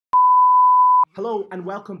Hello and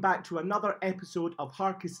welcome back to another episode of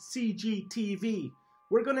Harkus CGTV.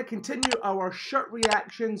 We're going to continue our shirt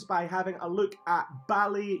reactions by having a look at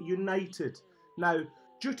Bali United. Now,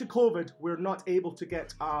 due to COVID, we're not able to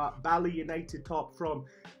get a Bali United top from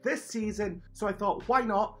this season, so I thought, why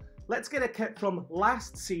not? Let's get a kit from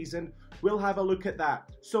last season. We'll have a look at that.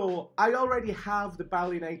 So I already have the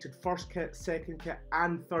Bali United first kit, second kit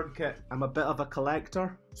and third kit. I'm a bit of a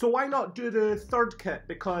collector. So why not do the third kit,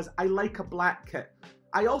 because I like a black kit.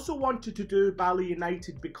 I also wanted to do Bali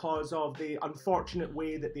United because of the unfortunate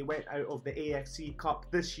way that they went out of the AFC Cup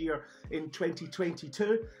this year in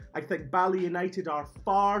 2022. I think Bali United are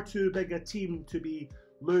far too big a team to be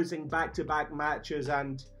losing back-to-back matches,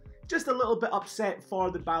 and just a little bit upset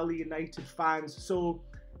for the Bali United fans. So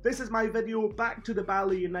this is my video back to the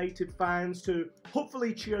Bali United fans to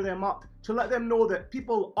hopefully cheer them up, to let them know that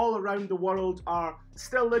people all around the world are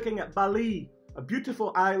still looking at Bali, a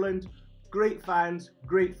beautiful island, great fans,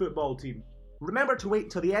 great football team. Remember to wait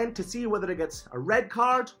till the end to see whether it gets a red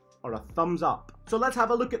card or a thumbs up. So let's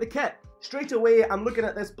have a look at the kit. Straight away, I'm looking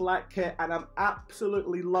at this black kit and I'm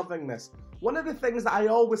absolutely loving this. One of the things that I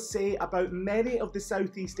always say about many of the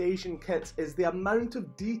Southeast Asian kits is the amount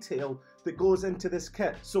of detail that goes into this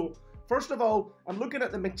kit. So first of all, I'm looking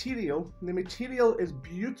at the material. The material is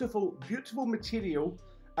beautiful, beautiful material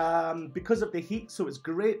because of the heat. So it's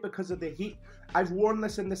great because of the heat. I've worn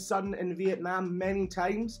this in the sun in Vietnam many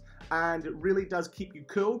times and it really does keep you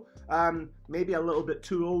cool. Maybe a little bit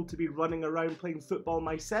too old to be running around playing football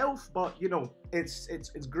myself, but you know, it's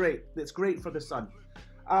great. It's great for the sun.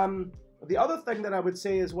 The other thing that I would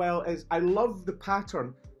say as well is I love the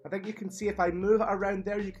pattern. I think you can see if I move it around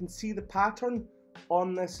there, you can see the pattern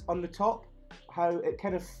on this, on the top, how it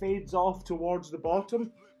kind of fades off towards the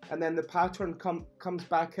bottom, and then the pattern comes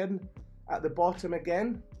back in at the bottom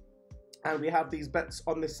again. And we have these bits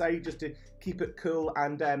on the side just to keep it cool,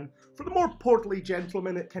 and for the more portly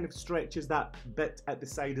gentlemen, it kind of stretches that bit at the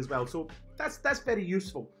side as well. So that's very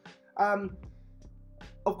useful.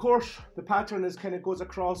 Of course, the pattern is kind of goes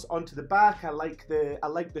across onto the back. I like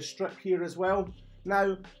the strip here as well.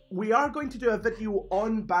 Now, we are going to do a video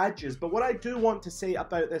on badges, but what I do want to say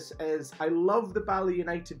about this is I love the Bali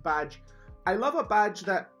United badge. I love a badge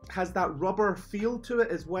that has that rubber feel to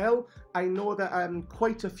it as well. I know that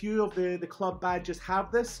quite a few of the club badges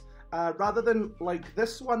have this. Rather than like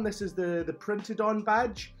this one, this is the printed on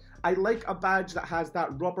badge. I like a badge that has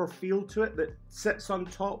that rubber feel to it that sits on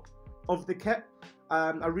top of the kit.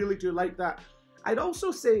 I really do like that. I'd also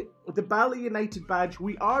say the Bali United badge,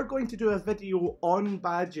 we are going to do a video on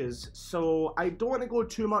badges, so I don't want to go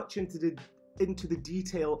too much into the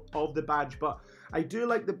detail of the badge, but I do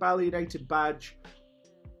like the Bali United badge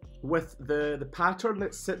with the pattern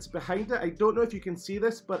that sits behind it. I don't know if you can see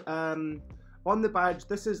this, but on the badge,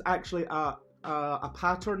 this is actually a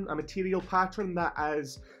pattern, a material pattern that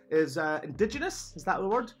is indigenous, is that the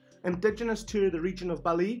word? Indigenous to the region of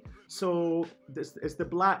Bali. So this is the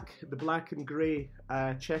black and grey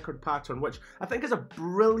checkered pattern, which I think is a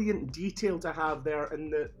brilliant detail to have there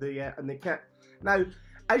in the kit. Now,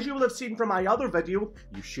 as you will have seen from my other video,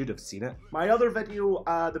 you should have seen it. My other video,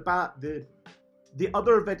 the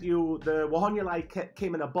Wahonulai kit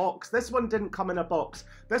came in a box. This one didn't come in a box.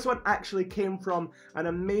 This one actually came from an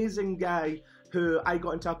amazing guy who I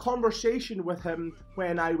got into a conversation with him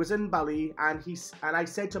when I was in Bali, and I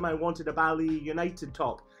said to him I wanted a Bali United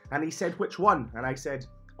top, and he said which one, and I said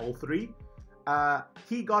all three.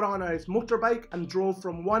 He got on his motorbike and drove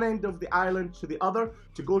from one end of the island to the other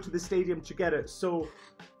to go to the stadium to get it. So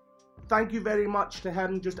thank you very much to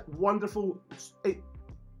him. Just wonderful.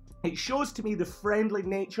 It shows to me the friendly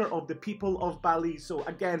nature of the people of Bali. So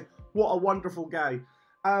again, what a wonderful guy.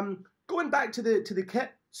 Going back to the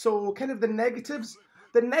kit. So kind of the negatives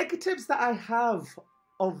that I have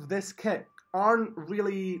of this kit aren't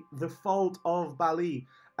really the fault of Bali,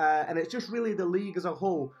 and it's just really the league as a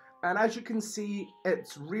whole. And as you can see,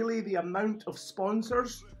 it's really the amount of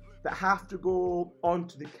sponsors that have to go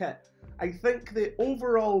onto the kit. I think the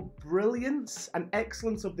overall brilliance and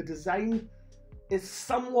excellence of the design is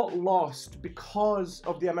somewhat lost because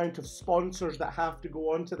of the amount of sponsors that have to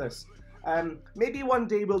go onto this. Maybe one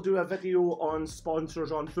day we'll do a video on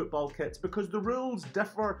sponsors on football kits, because the rules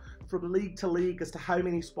differ from league to league as to how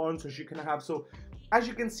many sponsors you can have. So as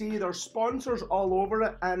you can see, there's sponsors all over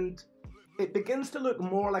it, and it begins to look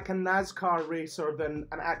more like a NASCAR racer than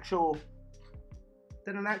an actual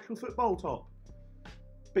football top.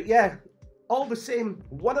 But yeah, all the same,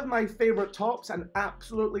 one of my favorite tops, an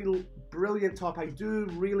absolutely brilliant top. I do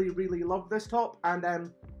really love this top, and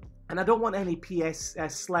And I don't want any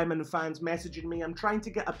PSS Slemon fans messaging me. I'm trying to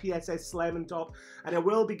get a PSS Slemon top, and I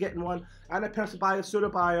will be getting one, and a Persebaya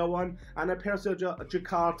Surabaya one, and a Persebaya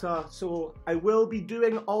Jakarta. So I will be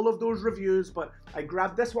doing all of those reviews, but I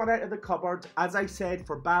grabbed this one out of the cupboard, as I said,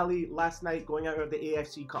 for Bali last night, going out of the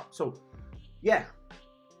AFC Cup. So yeah,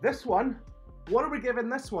 this one, what are we giving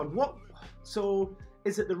this one? So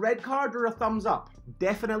is it the red card or a thumbs up?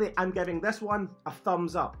 Definitely, I'm giving this one a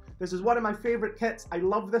thumbs up. This is one of my favourite kits. I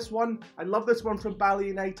love this one. I love this one from Bali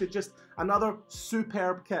United. Just another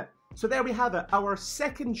superb kit. So there we have it, our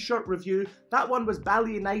second shirt review. That one was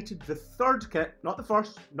Bali United, the third kit. Not the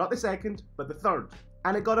first, not the second, but the third.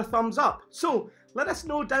 And it got a thumbs up. So let us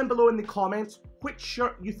know down below in the comments which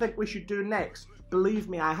shirt you think we should do next. Believe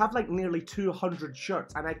me, I have like nearly 200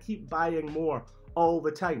 shirts and I keep buying more all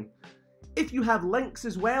the time. If you have links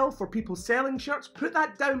as well for people selling shirts, put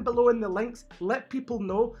that down below in the links. Let people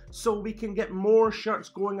know so we can get more shirts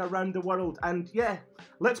going around the world. And yeah,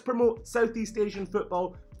 let's promote Southeast Asian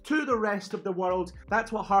football to the rest of the world.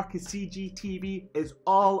 That's what Harkis CG TV is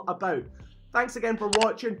all about. Thanks again for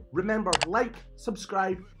watching. Remember, like,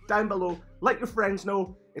 subscribe down below. Let your friends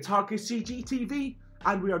know. It's Harkis CG TV,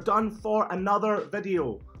 and we are done for another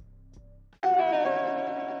video.